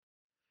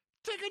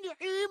taking your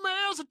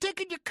emails and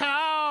taking your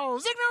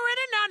calls. Ignorant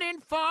and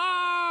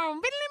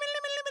uninformed.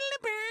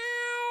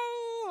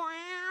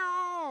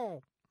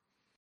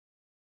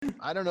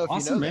 I don't know if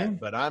Awesome, you know man. that,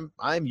 but I'm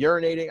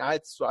urinating. I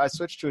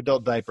switched to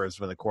adult diapers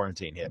when the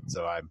quarantine hit,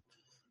 so I'm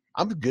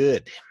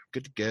good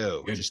to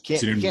go. Good. Just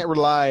can't So you can't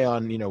rely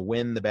on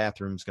when the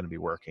bathroom's going to be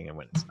working and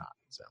when it's not.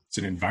 So it's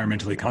an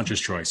environmentally conscious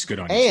choice. Good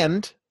on you.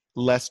 and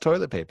less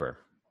toilet paper.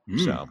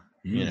 So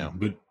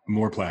but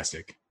more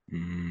plastic. I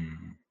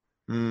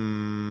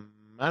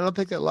don't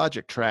think that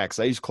logic tracks.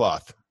 I use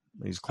cloth.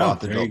 I use cloth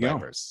there you adult go.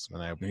 diapers,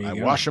 and I There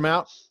you wash go. them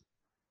out.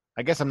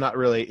 I guess I'm not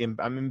really. I'm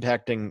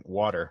impacting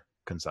water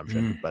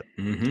consumption, but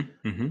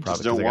Mm-hmm.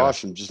 Just don't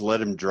wash them. Just let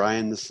them dry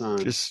in the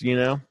sun. just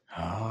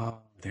Oh,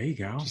 there you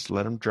go. just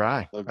let them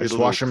dry. They'll I get just a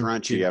little wash them.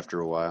 crunchy after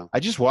a while. I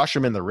just wash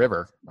them in the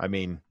river. I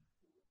mean,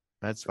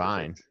 that's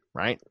fine,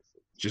 right?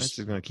 Just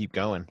Just going to keep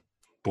going.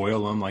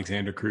 boil them like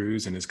Xander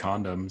Cruz and his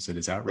condoms at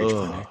his outreach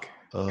clinic.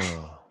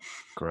 Oh,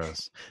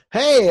 gross.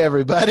 Hey,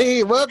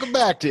 everybody. Welcome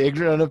back to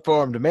Ignorant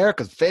Uninformed,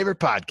 America's favorite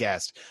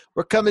podcast.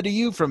 We're coming to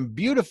you from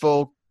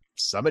beautiful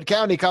Summit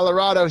County,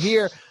 Colorado,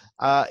 here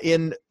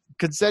in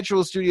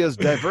Consensual Studios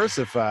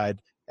Diversified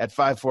at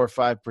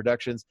 545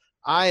 Productions.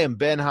 I am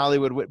Ben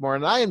Hollywood Whitmore,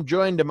 and I am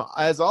joined,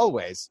 as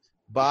always,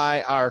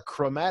 by our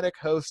chromatic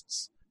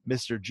hosts,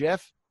 Mr.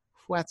 Jeff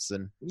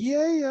Watson.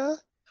 Yeah.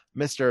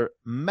 Mr.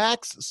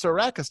 Max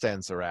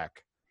Sarakistan.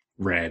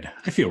 Red.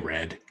 I feel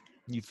red.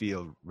 You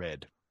feel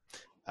red.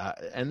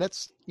 And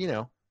that's,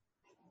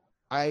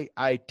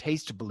 I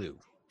taste blue.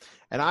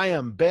 And I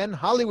am Ben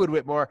Hollywood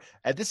Whitmore,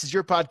 and this is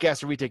your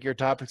podcast where we take your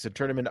topics and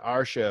turn them into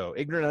our show.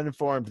 Ignorant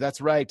Uninformed,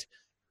 that's right.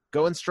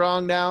 Going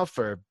strong now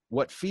for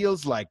what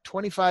feels like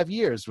 25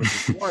 years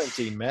with the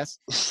quarantine mess.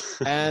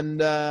 And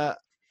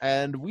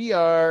we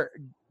are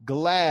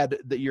glad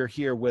that you're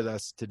here with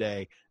us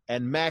today.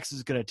 And Max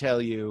is going to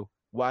tell you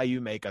why you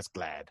make us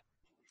glad.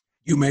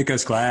 You make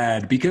us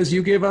glad because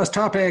you give us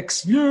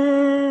topics.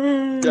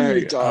 Yay!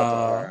 Yay,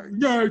 topics.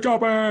 Yay,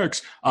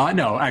 topics.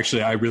 No,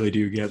 actually, I really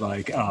do get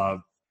like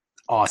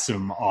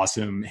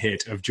awesome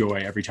hit of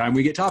joy every time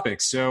we get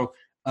topics. So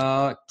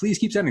please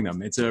keep sending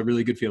them. It's a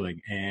really good feeling.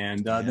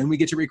 And then we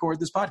get to record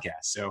this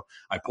podcast. So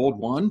I pulled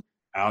one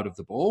out of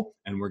the bowl,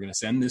 and we're going to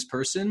send this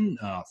person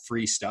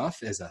free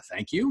stuff as a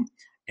thank you.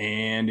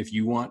 And if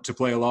you want to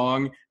play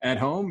along at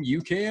home,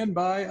 you can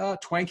by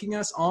twanking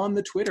us on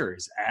the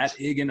Twitters at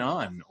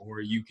IgAnon,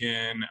 or you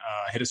can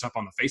hit us up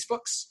on the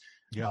Facebooks.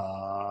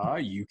 Yeah.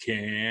 You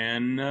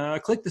can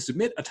click the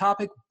Submit a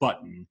Topic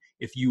button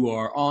if you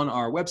are on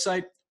our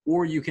website,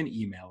 or you can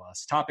email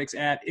us, topics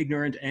at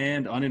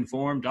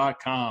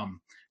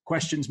ignorantanduninformed.com.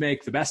 Questions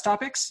make the best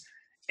topics,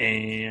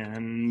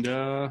 and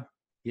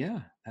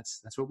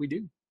that's what we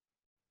do.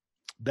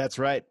 That's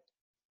right.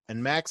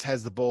 And Max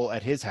has the bowl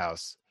at his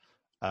house.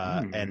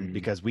 And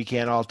because we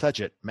can't all touch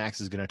it,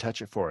 Max is going to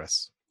touch it for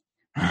us.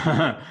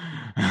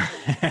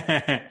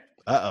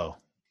 Uh-oh.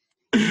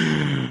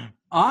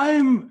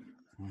 I'm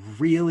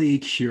really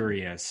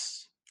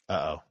curious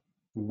Uh-oh.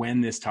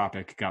 when this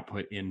topic got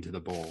put into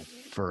the bowl.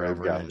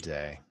 Forever and a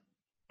day.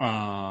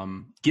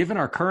 Given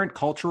our current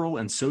cultural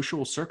and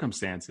social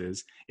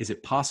circumstances, is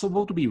it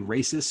possible to be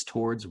racist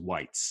towards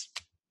whites?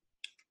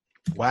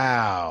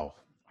 Wow.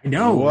 I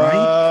know,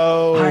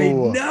 Whoa. right? I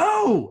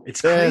know.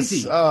 It's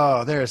crazy.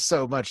 There's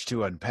so much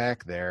to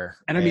unpack there.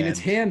 And I mean, it's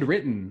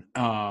handwritten.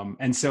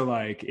 And so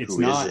like, it's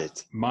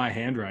not my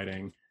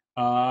handwriting.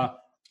 I'm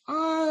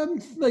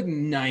like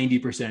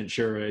 90%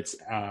 sure it's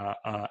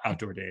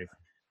Outdoor Dave.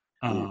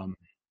 Of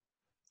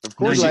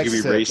course you can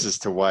be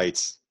racist to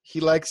whites. He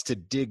likes to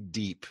dig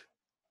deep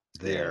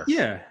there.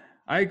 Yeah,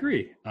 I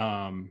agree.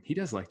 He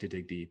does like to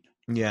dig deep.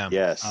 Yeah.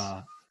 Yes.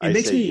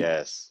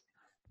 Yes.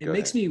 It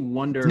makes me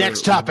wonder.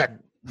 Next topic.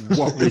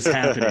 What was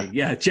happening?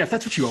 Yeah, Jeff,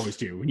 that's what you always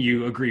do when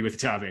you agree with the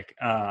topic.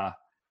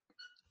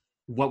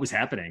 What was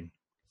happening?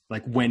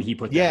 Like when he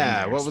put that in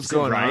there, what was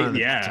going on at the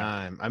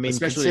time? I mean,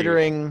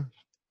 considering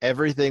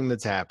everything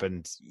that's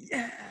happened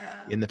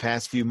in the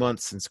past few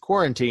months since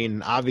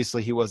quarantine,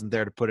 obviously he wasn't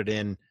there to put it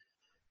in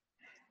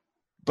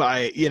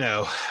by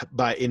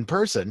in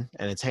person,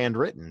 and it's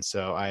handwritten.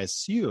 So I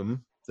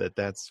assume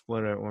that's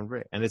what it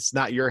went. And it's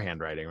not your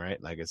handwriting, right?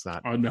 Like it's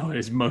not. Oh no,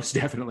 it's most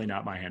definitely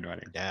not my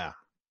handwriting. Yeah.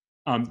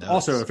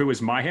 Also, if it was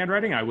my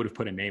handwriting, I would have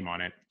put a name on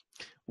it.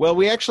 Well,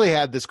 we actually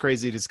had this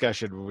crazy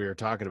discussion when we were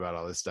talking about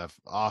all this stuff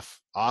off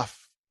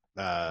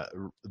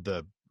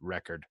the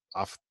record,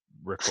 off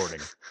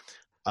recording,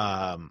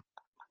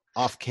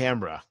 off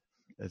camera,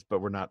 but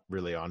we're not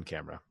really on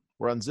camera.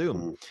 We're on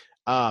Zoom.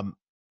 We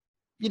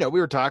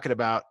were talking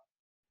about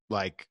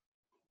we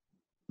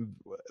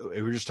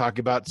were just talking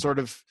about sort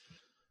of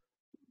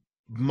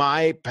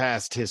my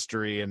past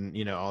history, and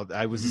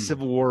I was a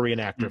Civil War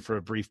reenactor for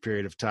a brief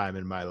period of time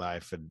in my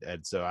life,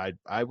 and so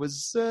I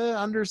was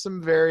under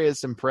some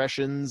various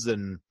impressions,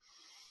 and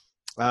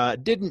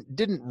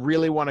didn't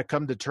really want to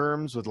come to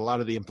terms with a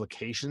lot of the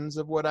implications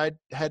of what I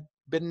had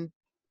been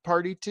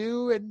party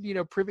to, and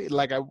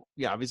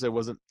obviously I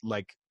wasn't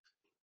like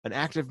an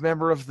active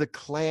member of the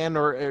Klan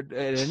or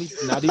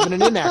not even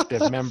an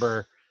inactive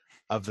member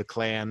of the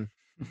Klan,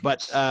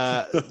 but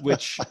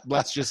which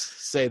let's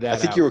just say that I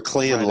think you were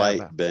Klan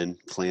Light, Ben.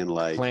 Klan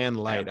Light. Klan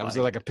Light. I was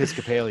like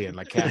Episcopalian,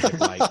 like Catholic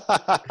Light.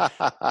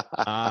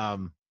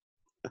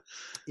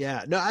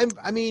 Yeah, no,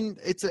 I mean,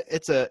 it's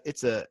an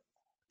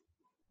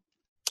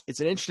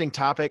interesting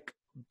topic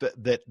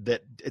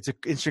that it's an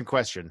interesting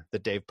question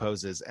that Dave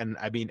poses. And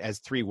I mean, as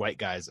three white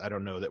guys, I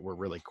don't know that we're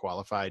really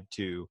qualified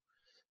to,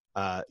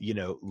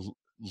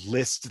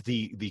 list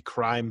the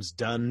crimes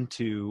done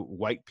to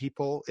white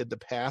people in the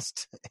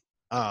past.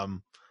 I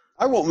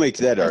won't make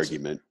that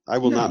argument. I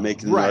will not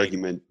make an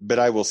argument, but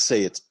I will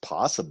say it's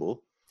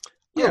possible.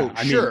 Yeah,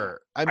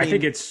 sure. I mean, I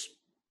think it's,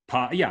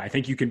 I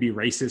think you can be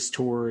racist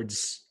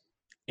towards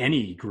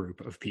any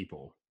group of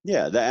people.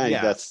 Yeah,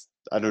 that's,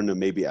 I don't know,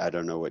 maybe, I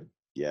don't know what,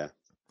 yeah.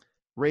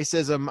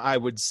 Racism, I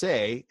would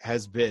say,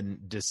 has been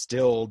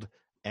distilled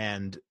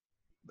and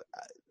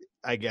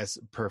I guess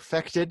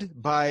perfected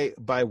by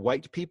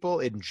white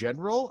people in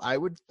general.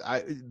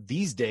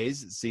 These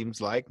days it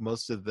seems like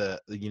most of the,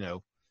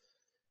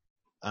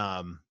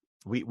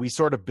 we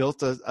sort of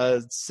built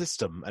a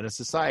system and a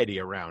society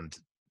around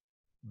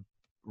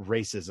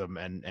racism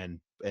and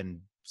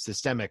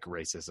systemic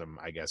racism,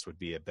 I guess would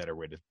be a better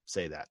way to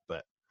say that.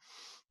 But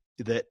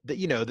that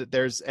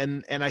there's,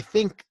 and I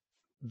think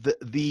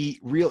the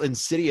real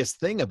insidious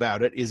thing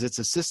about it is it's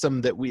a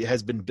system that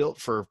has been built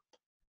for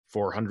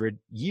 400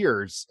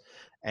 years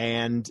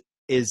and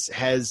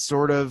has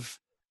sort of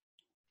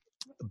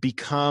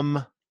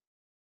become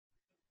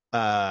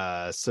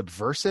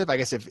subversive, I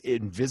guess, if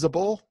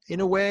invisible in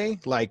a way,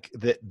 like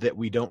that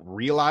we don't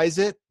realize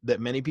it, that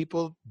many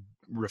people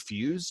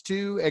refuse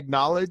to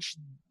acknowledge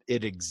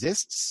it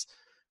exists,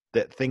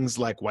 that things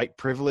like white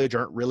privilege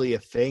aren't really a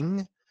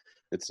thing.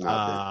 It's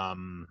not.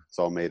 It's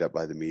all made up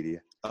by the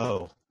media.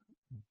 Oh,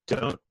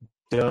 don't.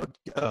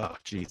 Oh,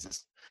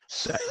 Jesus.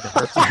 That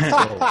hurts my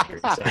soul when you're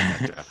saying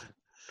that, Jeff.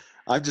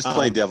 I'm just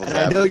playing devil's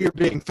advocate. I know you're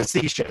being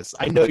facetious.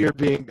 I know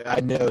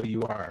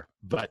you are,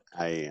 but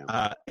I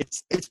am.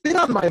 It's been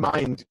on my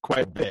mind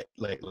quite a bit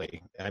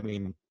lately. I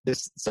mean,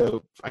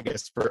 so I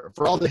guess for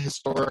all the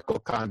historical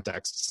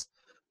contexts,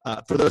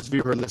 for those of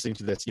you who are listening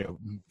to this,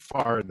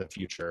 far in the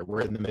future,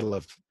 we're in the middle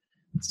of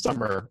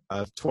summer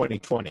of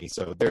 2020.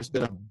 So there's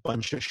been a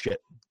bunch of shit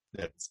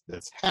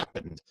that's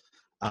happened,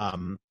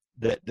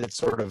 that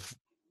sort of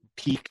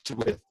peaked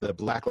with the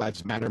Black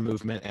Lives Matter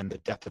movement and the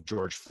death of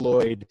George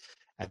Floyd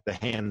at the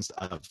hands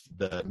of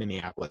the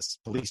Minneapolis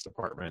Police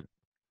Department.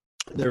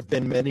 There have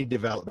been many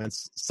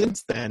developments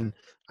since then.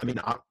 I mean,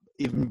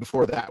 even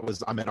before that was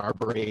Ahmaud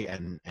Arbery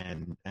and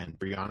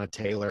Breonna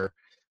Taylor,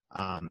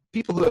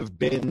 people who have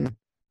been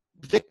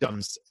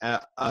victims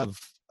of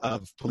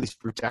police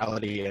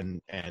brutality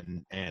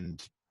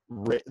and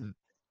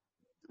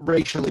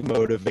racially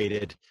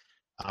motivated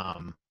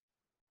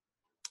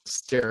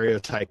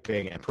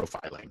stereotyping and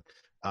profiling.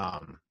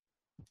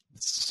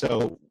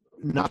 So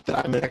not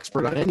that I'm an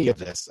expert on any of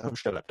this. Oh,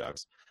 shut up,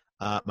 dogs.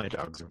 My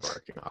dogs are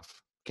barking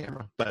off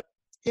camera, but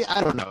yeah,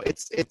 I don't know.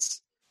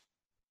 It's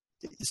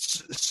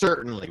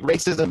certainly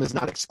racism is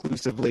not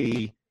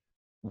exclusively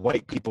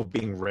white people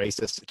being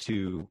racist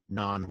to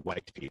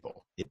non-white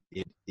people.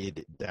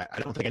 That I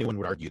don't think anyone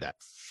would argue that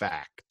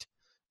fact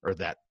or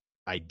that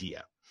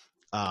idea.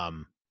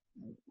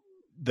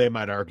 They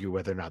might argue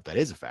whether or not that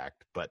is a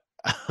fact, but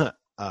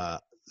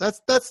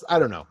that's I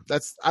don't know.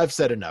 I've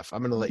said enough.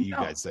 I'm going to let you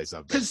guys say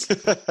something.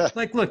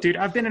 Like, look, dude,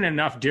 I've been in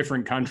enough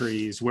different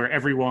countries where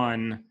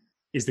everyone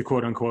is the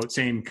quote unquote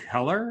same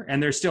color,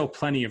 and there's still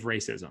plenty of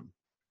racism.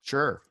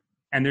 Sure.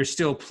 And there's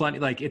still plenty,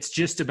 like, it's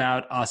just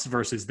about us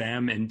versus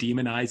them and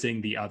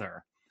demonizing the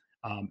other.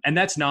 And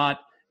that's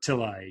not to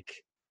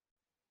like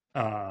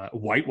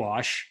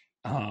whitewash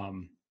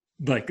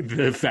like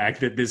the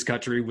fact that this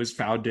country was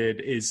founded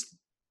is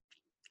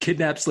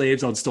kidnap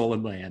slaves on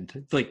stolen land.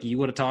 It's like, you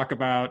want to talk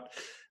about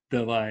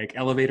the like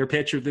elevator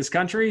pitch of this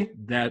country,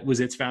 that was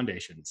its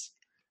foundations.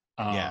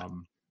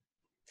 And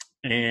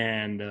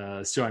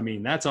so, I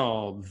mean, that's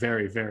all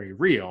very, very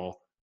real,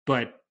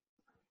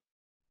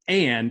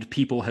 and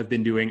people have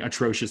been doing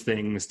atrocious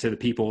things to the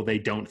people they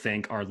don't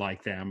think are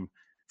like them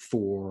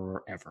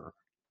forever.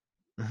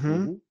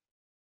 Mm-hmm.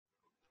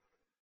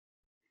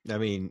 I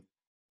mean,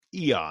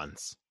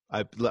 eons.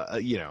 I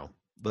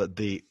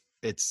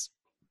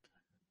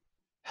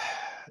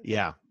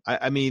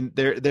mean,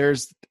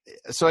 there's,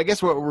 so I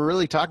guess what we're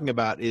really talking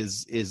about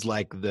is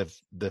like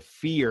the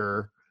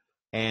fear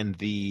and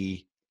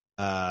the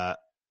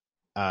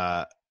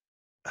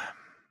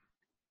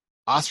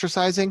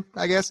ostracizing,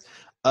 I guess,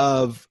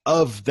 of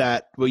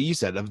that, well, you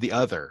said, of the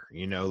other,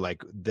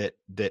 like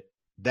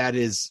that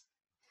is,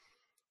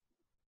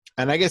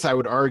 and I guess I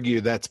would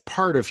argue that's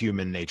part of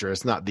human nature.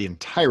 It's not the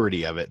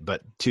entirety of it,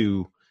 but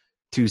to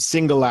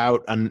single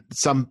out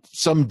some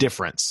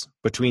difference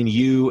between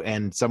you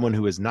and someone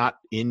who is not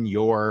in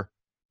your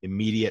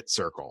immediate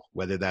circle,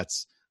 whether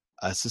that's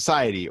a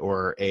society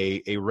or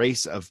a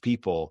race of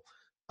people,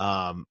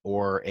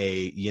 or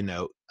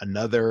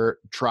another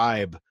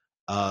tribe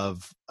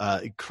of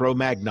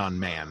Cro-Magnon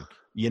man,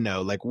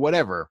 like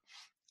whatever.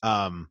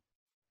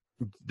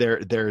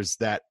 there's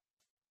that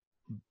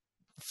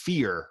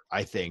fear,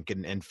 I think,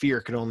 and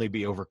fear can only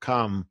be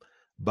overcome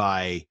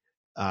by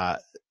I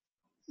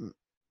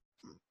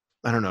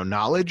don't know,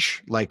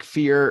 knowledge. Like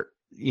fear,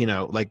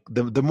 like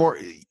the more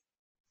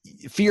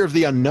fear of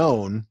the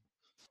unknown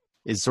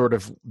is sort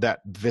of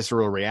that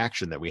visceral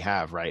reaction that we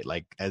have, right?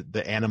 Like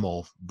the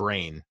animal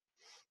brain,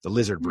 the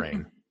lizard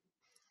brain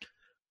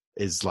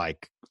is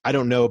like, I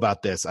don't know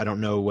about this. I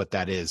don't know what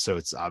that is. So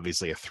it's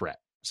obviously a threat.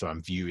 So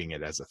I'm viewing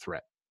it as a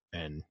threat.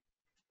 And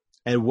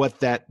what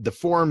the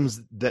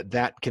forms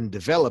that can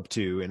develop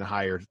to in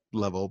higher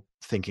level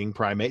thinking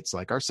primates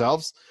like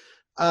ourselves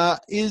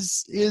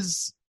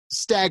is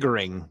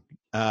staggering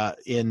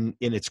in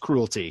its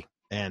cruelty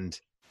and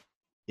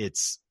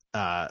its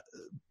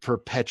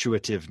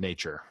perpetuative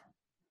nature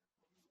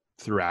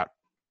throughout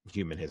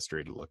human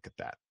history, to look at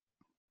that.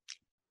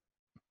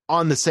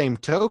 On the same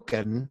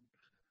token,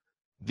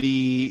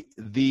 the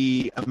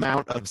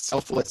amount of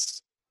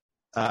the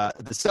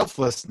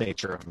selfless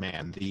nature of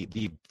man,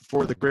 the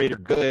for the greater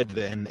good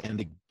and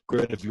the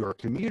good of your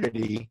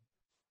community,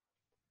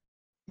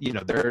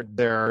 there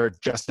are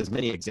just as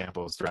many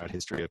examples throughout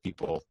history of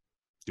people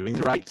doing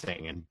the right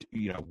thing. And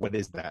what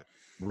is that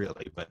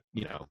really? But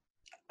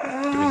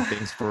doing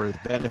things for the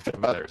benefit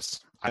of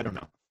others. I don't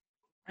know.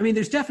 I mean,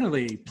 there's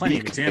definitely plenty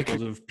of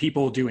examples of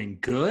people doing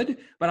good,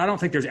 but I don't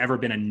think there's ever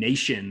been a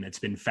nation that's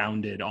been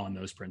founded on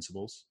those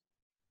principles.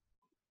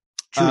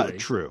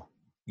 True.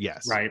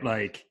 Yes. Right.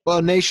 Like,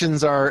 well,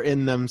 nations are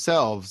in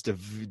themselves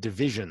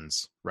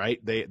divisions, right?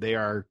 They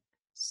are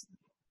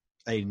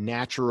a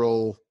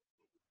natural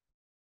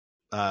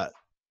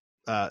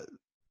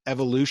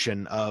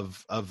evolution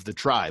of the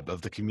tribe,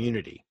 of the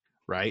community,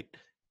 right?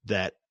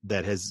 That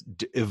has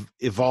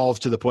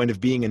evolved to the point of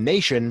being a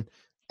nation,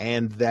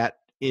 and that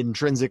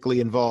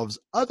intrinsically involves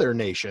other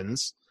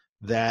nations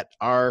that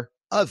are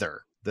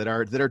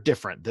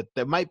different,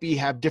 that might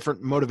have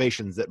different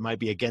motivations, that might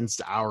be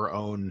against our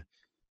own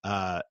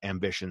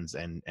ambitions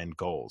and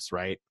goals,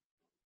 right?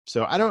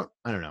 So I don't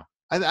know.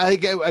 I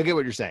get what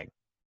you're saying,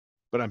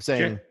 but I'm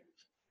saying, sure.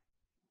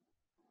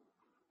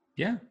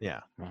 Yeah.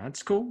 Well,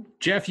 that's cool.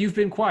 Jeff, you've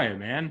been quiet,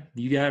 man.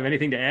 You have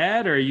anything to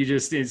add, or are you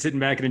just sitting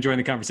back and enjoying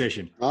the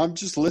conversation? I'm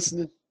just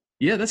listening.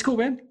 Yeah, that's cool,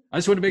 man. I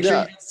just want to make sure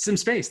you got some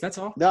space. That's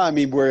all. No, I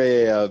mean,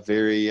 we're I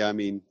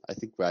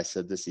think I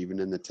said this even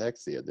in the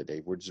text the other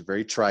day. We're just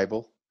very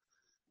tribal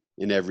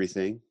in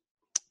everything.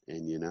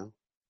 And,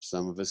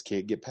 some of us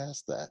can't get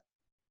past that.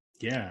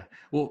 Yeah.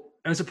 Well,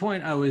 as a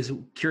point I was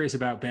curious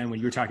about, Ben, when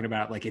you were talking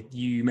about, like,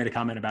 you made a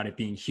comment about it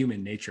being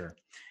human nature.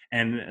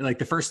 And like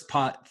the first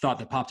thought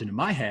that popped into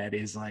my head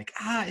is like,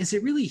 is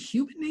it really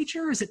human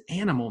nature or is it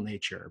animal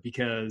nature?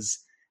 Because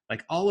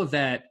like all of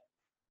that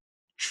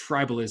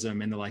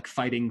tribalism and the like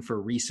fighting for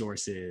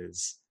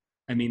resources,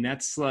 I mean,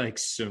 that's like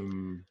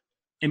in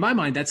my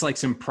mind, that's like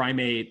some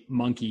primate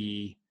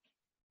monkey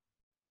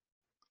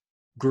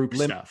group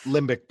stuff.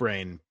 Limbic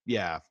brain.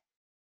 Yeah.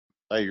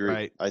 I agree.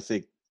 Right. I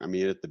think,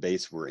 at the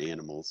base, we're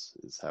animals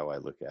is how I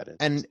look at it.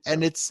 And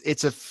it's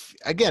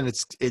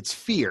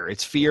fear.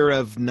 It's fear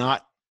of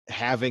not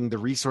having the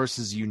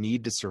resources you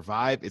need to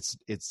survive. It's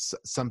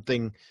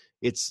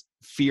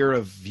fear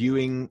of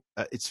viewing,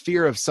 it's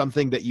fear of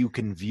something that you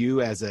can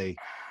view as a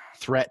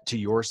threat to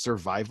your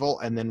survival.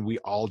 And then we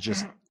all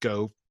just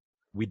our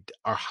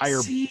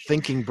higher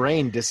thinking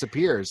brain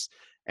disappears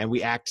and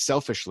we act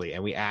selfishly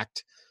and we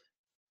act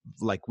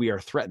like we are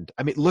threatened.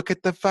 I mean, look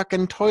at the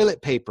fucking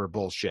toilet paper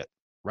bullshit,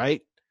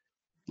 right?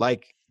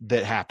 Like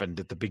that happened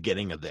at the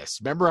beginning of this.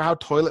 Remember how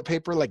toilet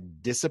paper like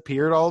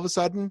disappeared all of a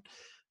sudden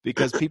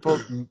because people,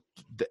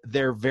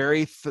 their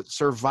very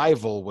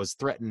survival was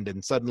threatened.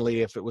 And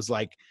suddenly if it was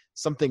like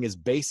something as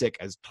basic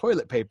as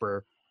toilet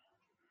paper,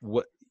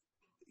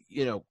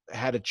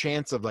 had a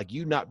chance of like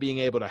you not being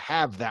able to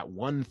have that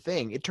one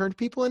thing, it turned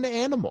people into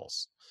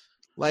animals.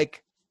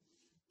 Like,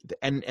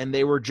 and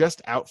they were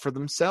just out for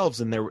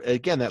themselves. And there,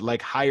 again, that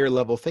like higher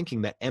level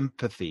thinking, that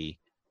empathy,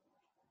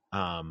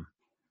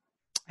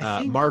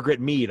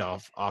 Margaret Mead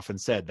often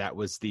said that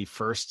was the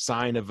first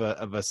sign of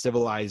a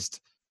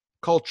civilized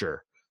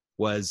culture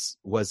was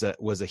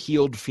a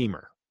healed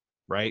femur,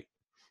 right?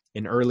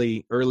 An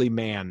early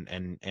man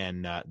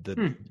and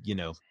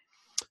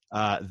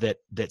that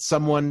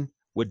someone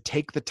would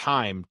take the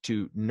time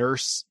to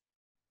nurse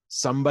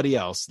somebody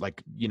else,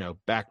 like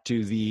back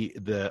to the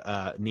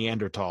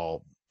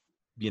Neanderthal,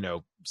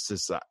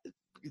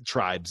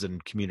 tribes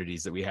and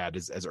communities that we had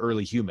as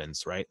early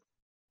humans, right?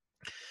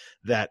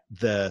 That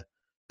the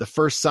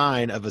first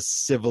sign of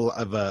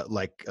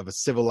a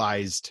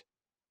civilized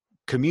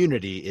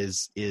community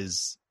is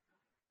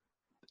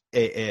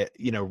a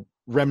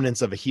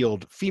remnants of a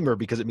healed femur,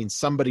 because it means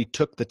somebody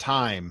took the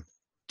time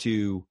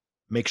to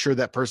make sure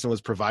that person was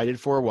provided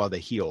for while they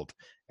healed,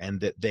 and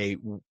that they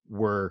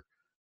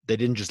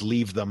didn't just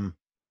leave them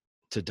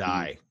to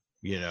die.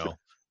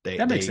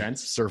 That makes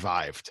sense.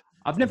 Survived.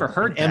 I've never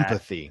heard that.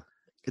 Empathy.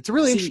 It's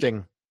really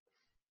interesting.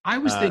 I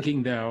was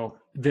thinking, though,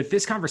 that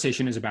this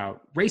conversation is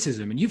about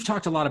racism, and you've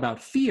talked a lot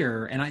about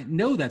fear, and I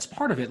know that's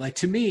part of it. Like,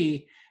 to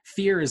me,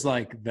 fear is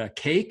like the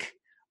cake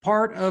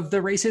part of the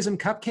racism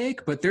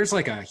cupcake, but there's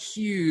like a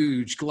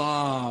huge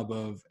glob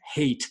of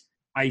hate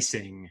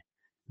icing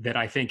that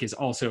I think is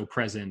also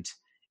present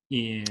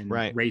in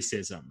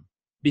racism,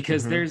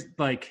 because there's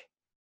like,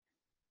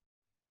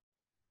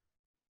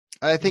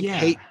 I think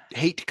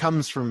hate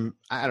comes from,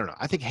 I don't know.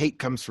 I think hate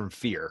comes from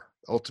fear.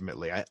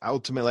 Ultimately, I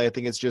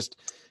think it's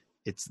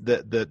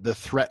the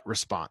threat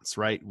response,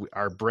 right?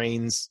 Our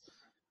brains.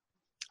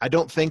 I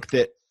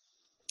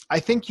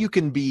think you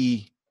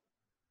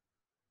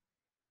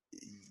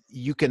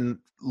can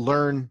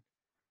learn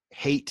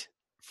hate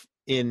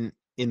in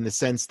the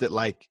sense that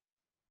like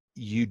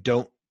you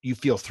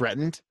feel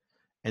threatened,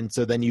 and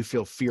so then you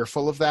feel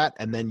fearful of that,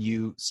 and then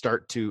you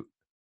start to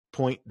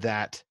point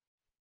that,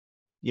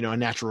 you know, a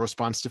natural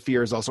response to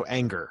fear is also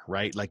anger,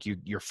 right? Like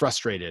you're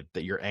frustrated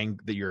that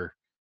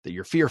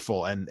you're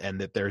fearful, and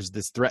that there's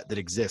this threat that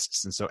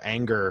exists, and so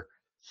anger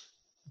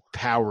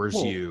powers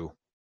you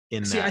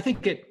in that. I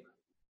think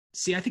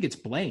it's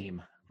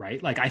blame,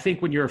 right? Like I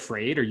think when you're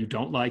afraid or you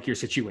don't like your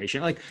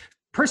situation, like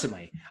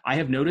personally, I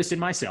have noticed in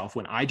myself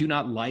when I do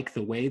not like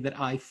the way that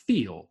I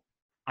feel,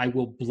 I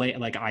will blame,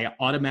 like I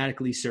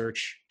automatically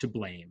search to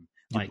blame,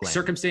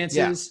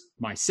 circumstances,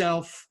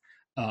 myself,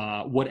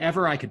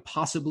 whatever I could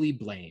possibly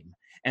blame.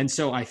 And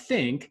so I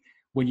think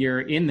when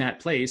you're in that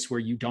place where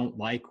you don't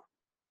like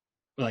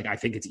I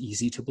think it's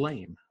easy to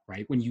blame,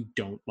 right? When you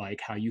don't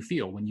like how you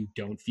feel, when you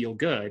don't feel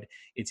good,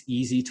 it's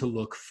easy to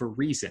look for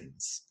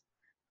reasons.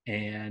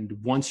 And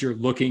once you're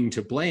looking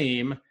to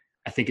blame,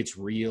 I think it's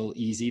real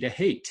easy to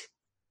hate.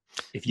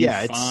 If you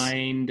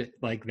find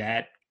like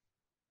that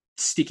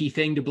sticky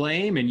thing to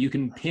blame and you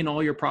can pin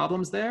all your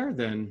problems there,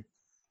 then.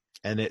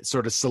 And it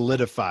sort of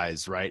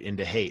solidifies right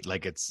into hate.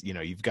 Like it's, you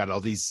know, you've got all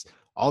these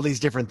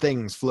different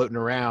things floating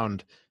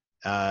around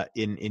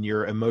in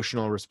your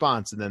emotional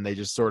response. And then they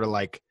just sort of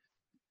like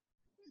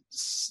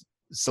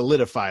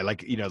solidify,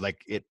 like, you know,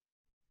 like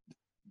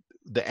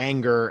the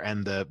anger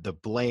and the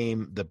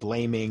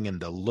blaming and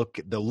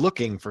the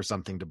looking for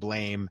something to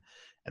blame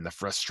and the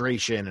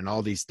frustration and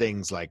all these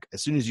things. Like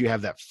as soon as you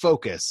have that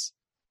focus,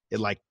 it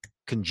like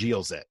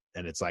congeals it.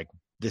 And it's like,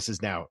 this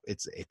is now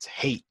it's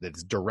hate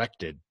that's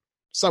directed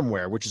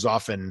somewhere, which is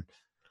often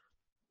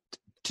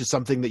to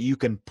something that you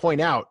can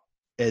point out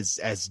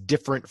as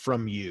different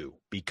from you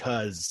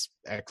because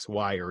X,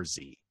 Y, or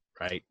Z,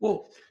 right?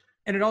 Well,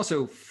 and it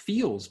also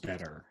feels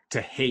better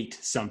to hate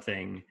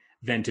something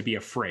than to be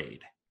afraid,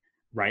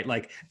 right?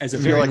 Like as a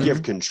feel like you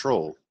have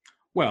control.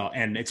 Well,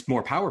 and it's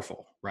more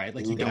powerful, right?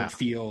 Like you don't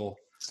feel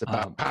it's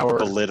about power,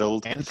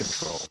 belittled, and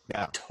control.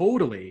 Yeah,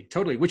 totally.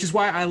 Which is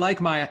why I like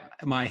my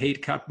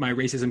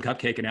racism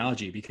cupcake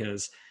analogy,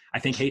 because I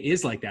think hate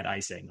is like that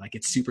icing. Like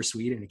it's super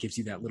sweet and it gives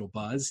you that little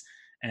buzz,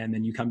 and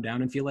then you come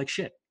down and feel like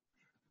shit.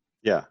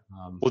 Yeah.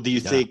 Well, do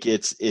you think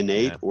it's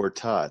innate or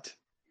taught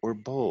or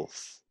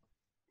both?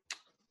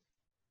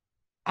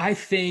 I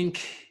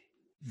think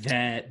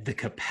that the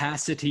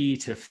capacity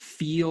to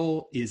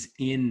feel is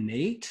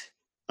innate.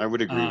 I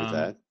would agree with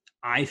that.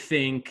 I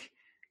think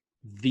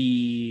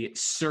the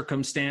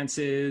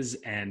circumstances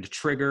and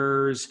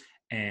triggers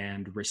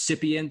and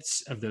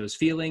recipients of those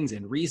feelings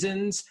and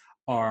reasons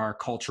are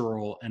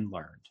cultural and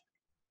learned.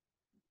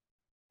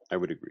 I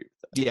would agree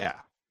with that. Yeah.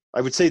 I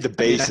would say the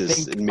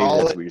basis, and maybe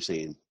that's what you're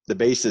saying. The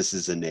basis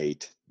is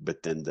innate,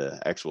 but then the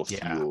actual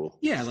fuel.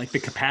 Yeah, like the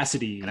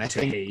capacity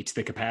to hate,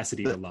 the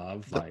capacity to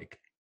love.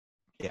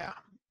 Yeah.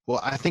 Well,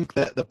 I think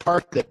that the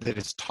part that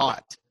is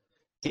taught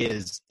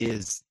is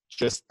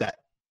just that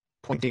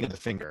pointing of the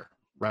finger,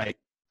 right?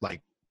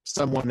 Like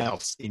someone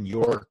else in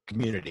your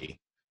community,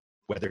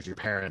 whether it's your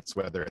parents,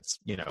 whether it's,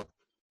 you know,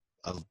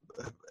 I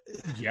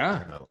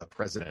don't know, a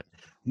president.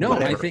 No,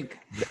 whatever. I think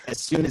as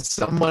soon as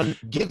someone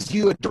gives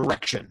you a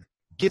direction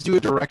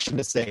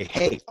to say,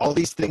 hey, all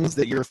these things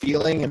that you're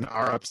feeling and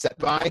are upset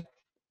by,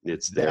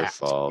 it's their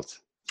fault.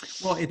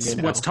 Well, it's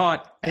what's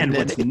taught and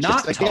what's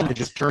not taught. Again, it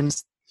just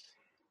turns.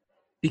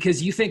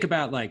 Because you think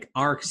about like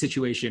our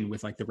situation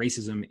with like the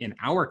racism in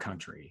our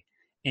country,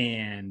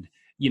 and,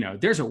 you know,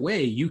 there's a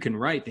way you can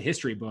write the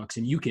history books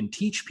and you can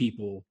teach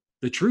people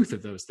the truth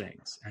of those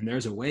things. And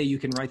there's a way you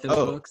can write those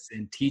books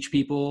and teach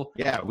people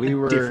a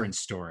different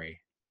story.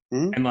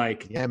 And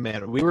like, yeah,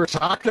 man, we were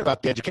talking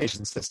about the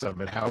education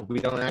system and how we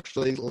don't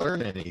actually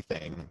learn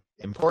anything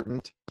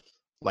important.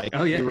 Like,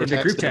 in the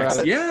group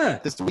text,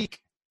 this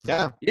week,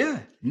 no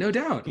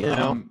doubt. You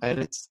know,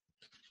 and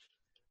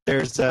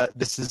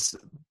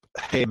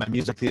hey, my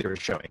music theater is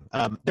showing.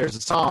 There's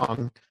a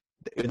song.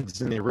 It's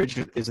in the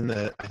original.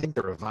 I think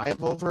the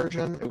revival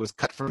version. It was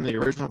cut from the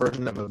original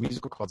version of a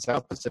musical called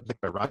South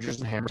Pacific by Rodgers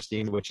and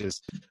Hammerstein, which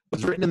was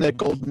written in the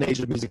golden age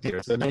of music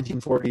theater, so the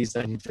 1940s,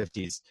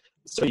 1950s.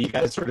 So you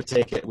got to sort of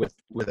take it with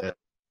a.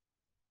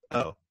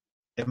 Oh,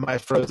 am I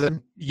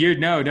frozen?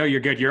 No, you're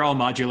good. You're all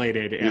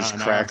modulated. It's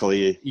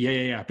crackly.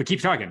 Yeah. But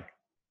keep talking.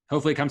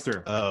 Hopefully it comes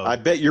through. Oh, I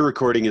bet your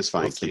recording is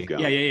fine. Keep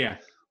going. Yeah.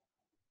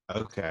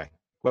 Okay.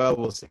 Well,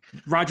 we'll see.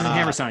 Rodgers and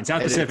Hammerstein,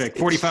 South Pacific,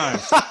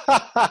 45.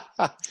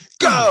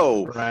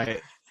 Go!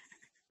 Right.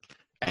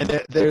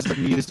 And there's a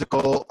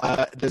musical,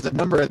 there's a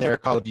number in there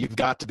called You've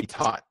Got to Be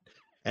Taught.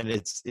 and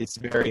it's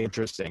very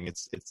interesting.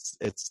 It's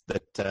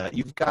that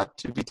you've got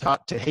to be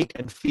taught to hate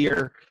and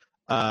fear.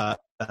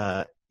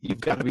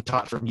 You've got to be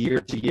taught from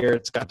year to year.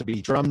 It's got to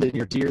be drummed in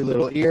your dear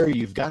little ear.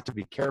 You've got to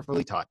be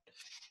carefully taught.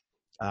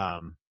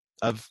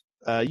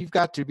 You've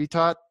got to be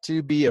taught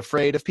to be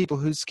afraid of people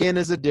whose skin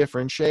is a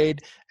different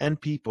shade and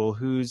people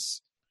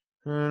whose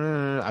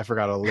I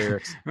forgot all the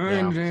lyrics.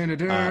 Now.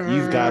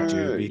 You've got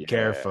to be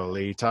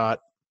carefully taught.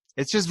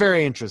 It's just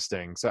very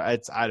interesting. So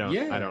I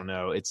don't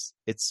know.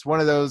 It's one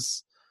of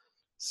those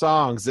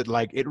songs that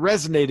like it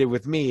resonated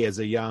with me as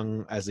a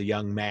young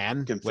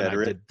man when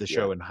I did the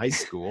show in high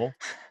school.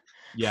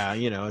 Yeah,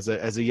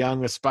 as a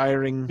young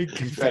aspiring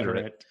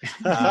Confederate.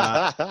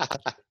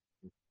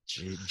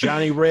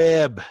 Johnny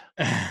Reb.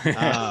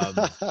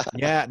 But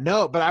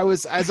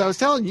as I was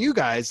telling you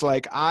guys,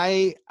 like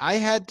I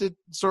had to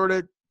sort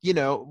of,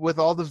 with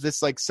all of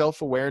this like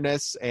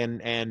self-awareness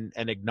and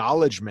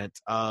acknowledgement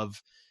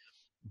of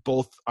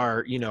both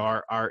our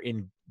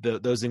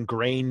those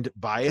ingrained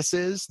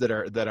biases that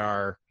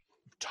are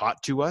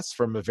taught to us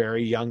from a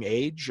very young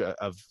age,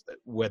 of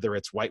whether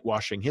it's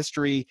whitewashing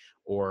history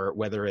or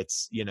whether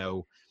it's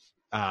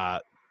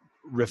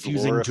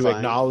refusing to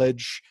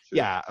acknowledge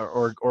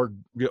or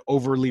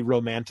overly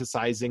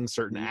romanticizing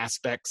certain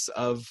aspects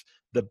of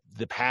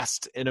the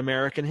past in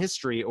American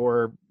history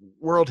or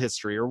world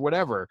history or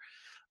whatever,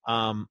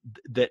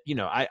 that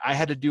I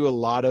had to do a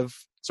lot of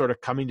sort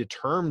of coming to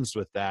terms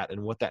with that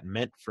and what that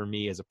meant for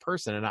me as a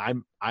person.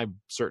 And I'm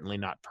certainly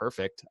not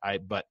perfect.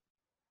 But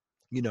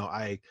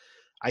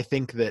I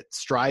think that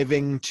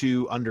striving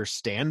to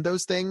understand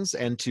those things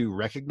and to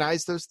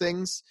recognize those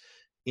things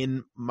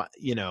in my,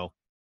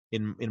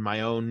 in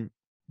my own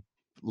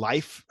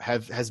life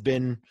has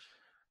been,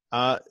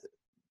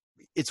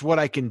 it's what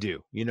I can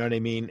do. You know what I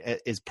mean?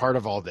 Is part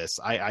of all this.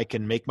 I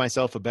can make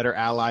myself a better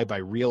ally by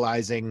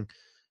realizing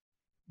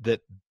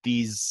that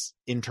these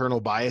internal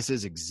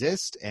biases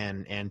exist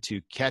and to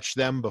catch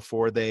them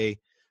before they,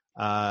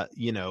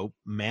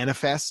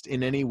 manifest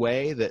in any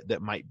way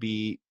that might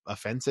be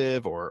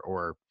offensive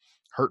or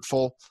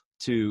hurtful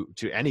to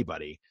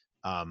anybody,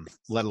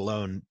 let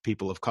alone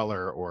people of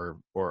color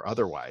or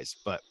otherwise.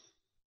 But,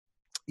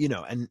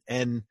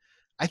 and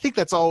I think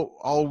that's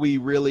all we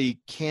really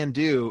can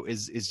do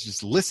is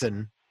just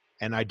listen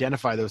and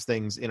identify those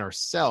things in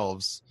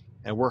ourselves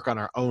and work on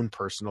our own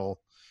personal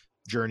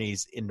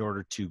journeys in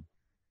order to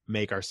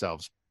make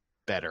ourselves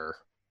better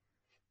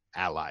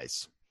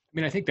allies. I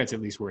mean, I think that's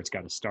at least where it's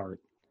got to start.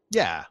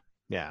 Yeah.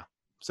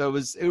 So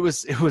it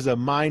was a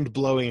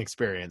mind-blowing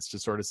experience to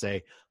sort of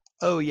say,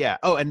 oh yeah.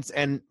 Oh,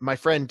 and my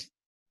friend,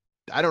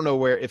 I don't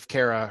know if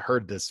Kara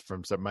heard this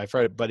from my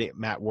friend, buddy,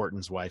 Matt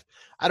Wharton's wife.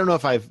 I don't know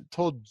if I've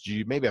told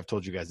you, maybe I've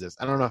told you guys this.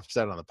 I don't know if I've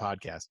said it on the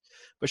podcast,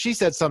 but she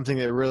said something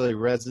that really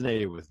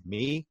resonated with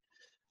me.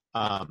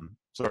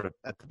 Sort of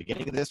at the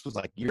beginning of this was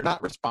like, you're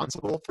not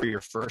responsible for your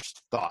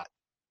first thought,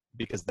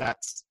 because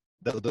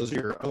those are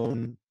your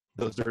own,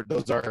 those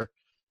are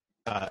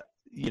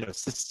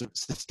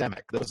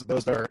systemic.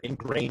 Those are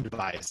ingrained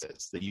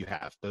biases that you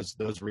have,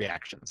 those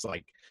reactions,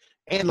 like,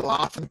 and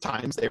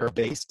oftentimes they are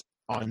based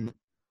on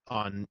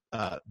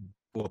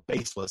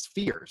baseless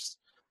fears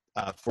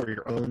for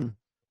your own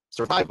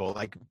survival,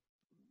 like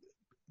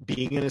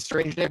being in a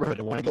strange neighborhood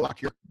and wanting to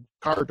lock your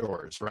car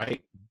doors,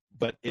 right?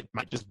 But it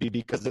might just be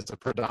because it's a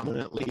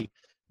predominantly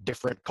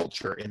different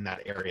culture in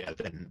that area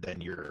than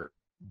you're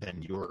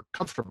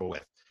comfortable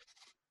with.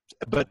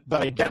 But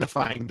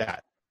identifying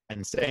that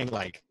and saying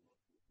like,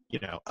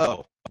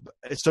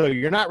 so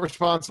you're not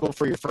responsible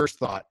for your first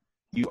thought.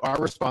 You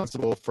are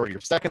responsible for your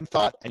second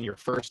thought and your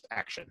first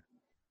action.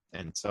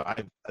 And so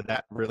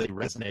that really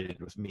resonated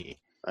with me.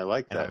 I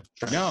like that. I've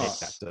tried to take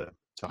that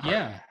to heart.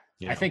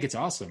 Yeah, I think it's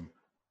awesome.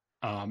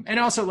 And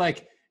also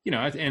like,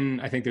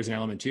 and I think there's an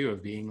element too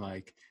of being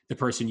like the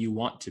person you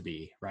want to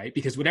be, right?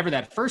 Because whatever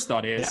that first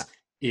thought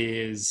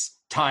is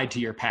tied to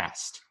your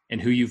past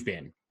and who you've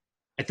been,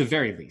 at the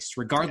very least,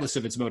 regardless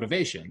of its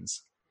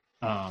motivations.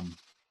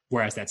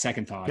 Whereas that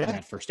second thought and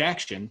that first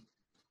action,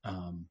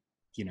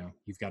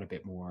 you've got a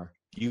bit more.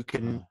 You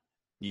can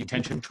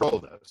control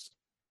those.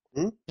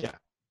 Hmm? Yeah.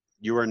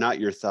 You are not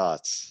your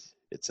thoughts.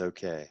 It's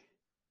okay.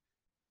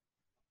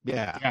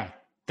 Yeah.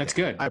 That's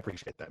good. I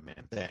appreciate that,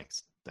 man.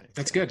 Thanks.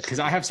 That's good, because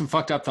I have some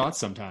fucked up thoughts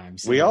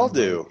sometimes. We all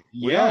do.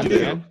 We all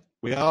do.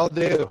 We all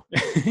do.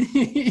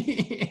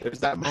 There's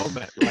that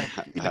moment, like,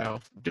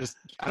 just,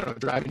 I don't know,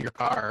 driving your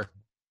car.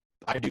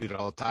 I do it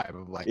all the time.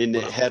 I'm like,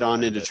 head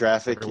on into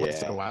traffic. Every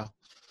once in a while.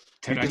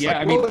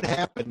 Yeah, what would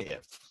happen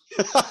if?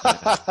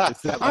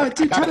 It's that, like,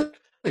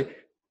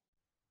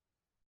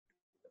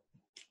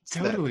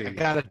 Totally. I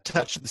gotta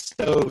touch the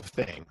stove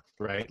thing,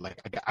 right? Like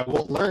I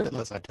won't learn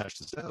unless I touch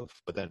the stove.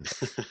 But then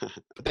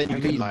you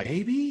can like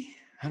maybe,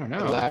 I don't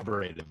know,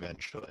 elaborate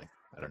eventually.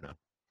 I don't know.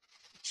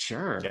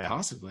 Sure,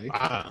 possibly.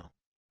 Wow.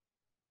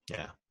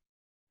 Yeah.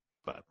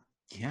 But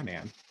yeah,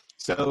 man.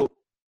 So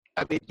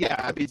so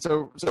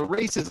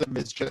racism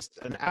is just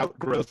an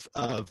outgrowth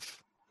of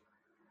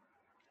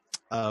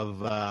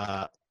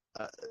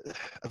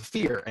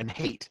fear and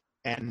hate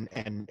and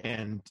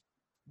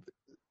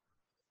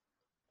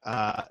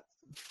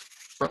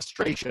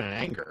frustration and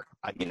anger.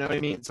 You know what I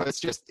mean? So it's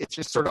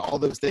just sort of all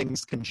those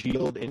things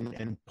congealed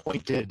and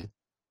pointed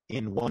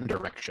in one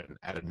direction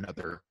at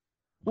another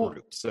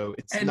group. So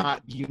it's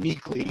not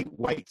uniquely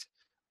white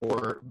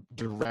or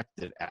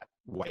directed at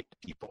white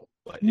people.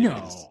 But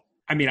no.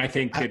 I mean, I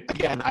think that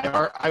again,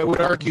 I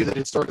would argue that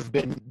it's sort of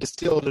been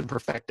distilled and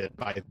perfected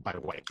by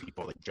white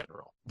people in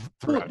general.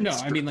 Well, no,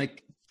 I mean,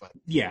 like,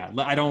 yeah,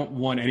 I don't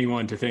want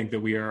anyone to think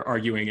that we are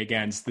arguing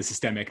against the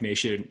systemic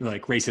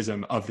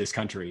racism of this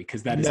country,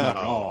 because that is not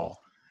at all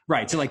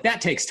right. So like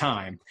that takes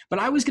time. But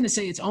I was going to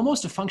say it's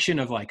almost a function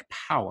of like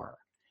power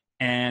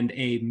and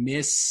a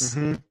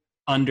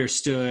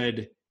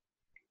misunderstood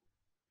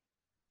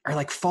or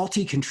like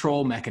faulty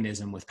control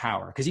mechanism with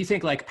power. Because you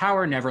think like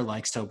power never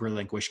likes to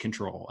relinquish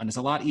control. And it's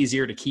a lot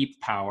easier to keep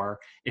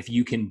power if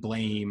you can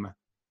blame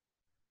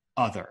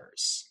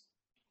others.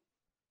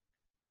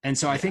 And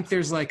so I think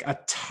there's like a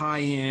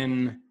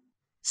tie-in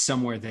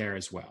somewhere there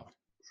as well.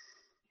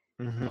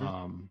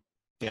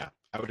 Yeah,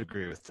 I would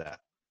agree with that.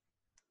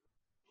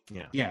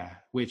 Yeah.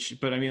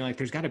 But I mean, like,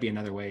 there's got to be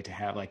another way to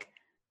have like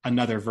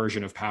another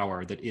version of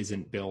power that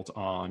isn't built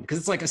on, because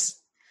it's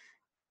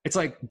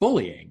like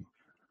bullying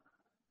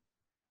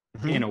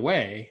in a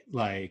way,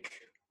 like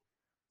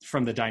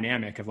from the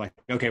dynamic of like,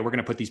 okay, we're going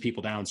to put these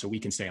people down so we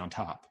can stay on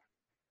top.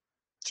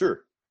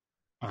 Sure.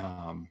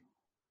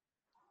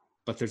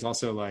 But there's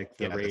also like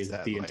the raise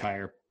the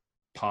entire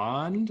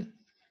pond,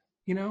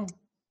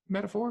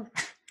 metaphor.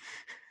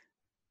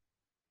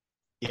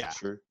 Yeah,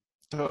 sure.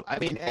 So I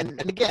mean,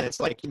 and again, it's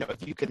like,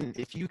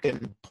 if you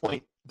can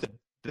point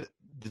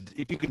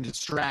if you can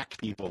distract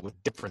people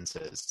with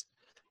differences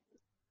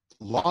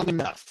long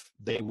enough,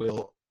 they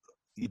will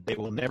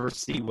never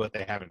see what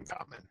they have in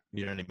common.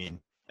 You know what I mean?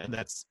 And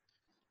that's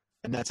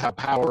how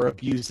power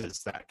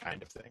abuses that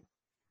kind of thing,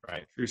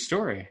 right? True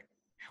story.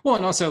 Well,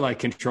 and also like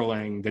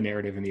controlling the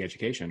narrative in the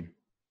education.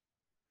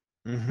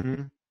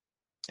 And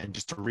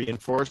just to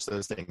reinforce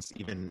those things,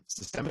 even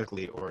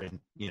systemically or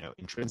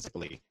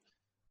intrinsically.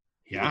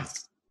 Yeah.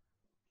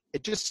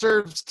 It just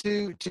serves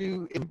to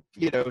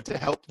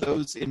help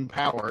those in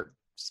power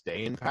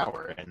stay in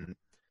power, and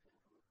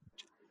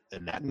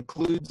that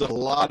includes a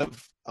lot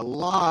of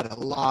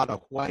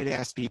white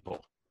ass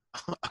people,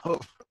 at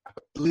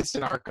least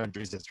in our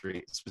country's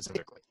history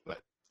specifically,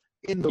 but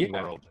in the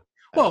world.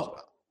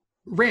 Well,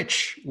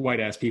 rich white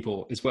ass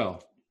people as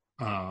well.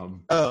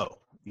 Money.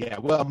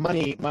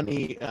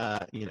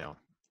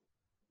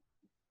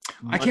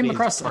 I came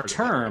across a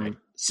term. Right?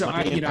 So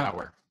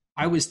power.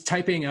 I was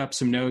typing up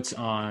some notes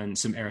on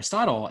some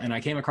Aristotle, and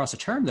I came across a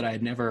term that I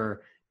had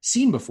never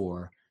seen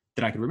before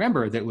that I could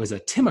remember, that was a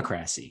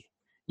timocracy,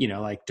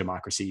 like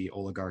democracy,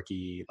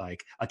 oligarchy,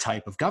 like a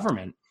type of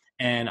government.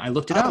 And I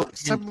looked it up.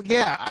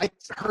 I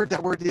heard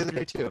that word the other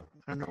day too.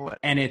 I don't know what.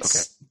 And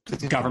it's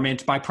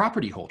government by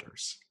property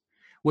holders,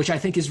 which I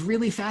think is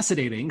really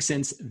fascinating,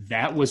 since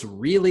that was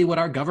really what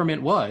our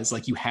government was.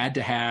 Like, you had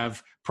to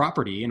have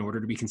property in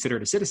order to be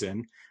considered a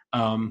citizen.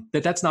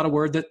 That's not a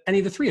word that any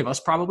of the three of us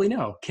probably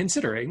know,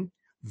 considering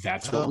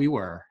that's what we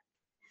were.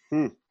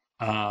 Interesting.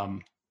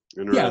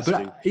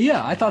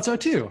 I thought so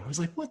too. I was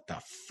like, what the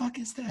fuck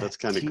is that? That's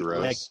kind of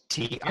gross. Like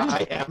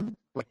T-I-M?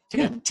 Like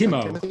Tim?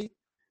 Timo.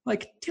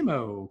 Like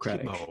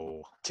Timocratic.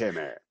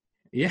 Timmer.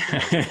 Yeah.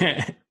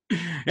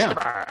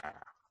 Yeah.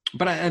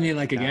 But I mean,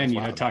 like, again,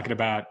 talking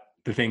about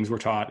the things we're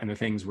taught and the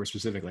things we're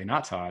specifically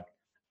not taught.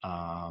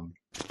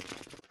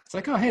 It's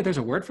like, oh, hey, there's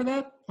a word for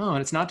that. Oh,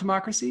 and it's not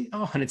democracy.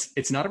 Oh, and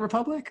it's not a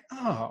republic.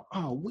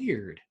 Oh,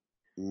 weird.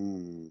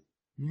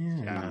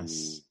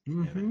 Yes.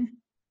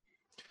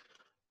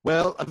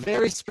 Well, a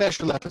very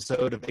special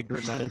episode of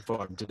Ignorant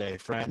Uninformed today,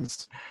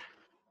 friends.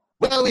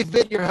 Well, we've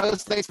been your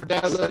hosts. Thanks for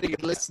downloading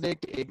and listening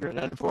to Ignorant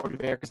Uninformed,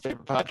 America's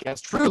favorite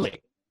podcast.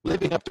 Truly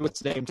living up to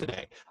its name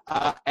today.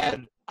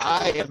 And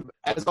I am,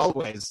 as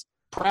always,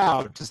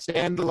 proud to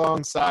stand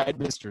alongside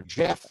Mr.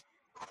 Jeff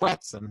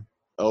Whetson.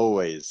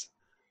 Always.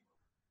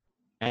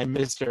 And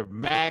Mr.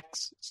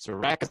 Max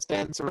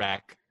Sarakistan.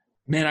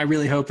 Man, I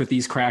really hope that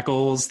these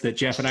crackles that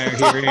Jeff and I are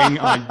hearing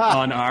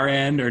on our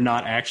end are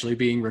not actually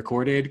being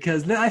recorded,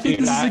 because I think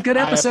this is a good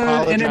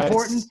episode and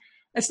important.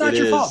 It's not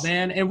your fault,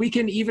 man. And we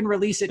can even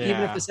release it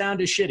even if the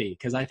sound is shitty,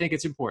 because I think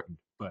it's important.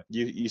 But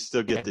you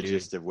still get the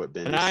gist of what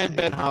Ben is and I am saying.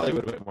 Ben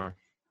Hollywood Whitmore.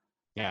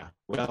 Yeah,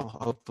 well,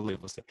 hopefully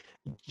we'll see.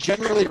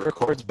 Generally, it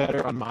records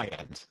better on my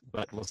end,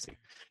 but we'll see.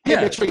 Hey,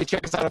 make sure you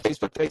check us out on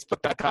Facebook,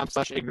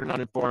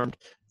 facebook.com/ignorantuninformed.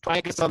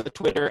 Find us on the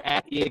Twitter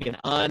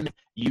 @IgAndUn.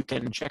 You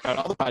can check out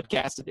all the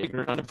podcasts at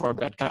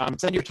ignorantuninformed.com.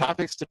 Send your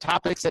topics to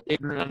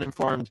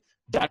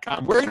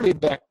topics@ignorantuninformed.com. We're going to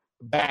be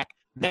back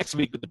next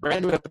week with a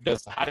brand new episode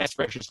of the Hot Ass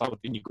Fresh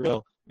Jalapeno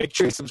Grill. Make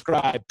sure you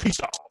subscribe. Peace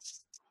off.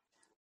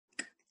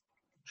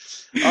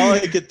 All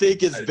I could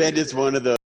think is Ben is one of those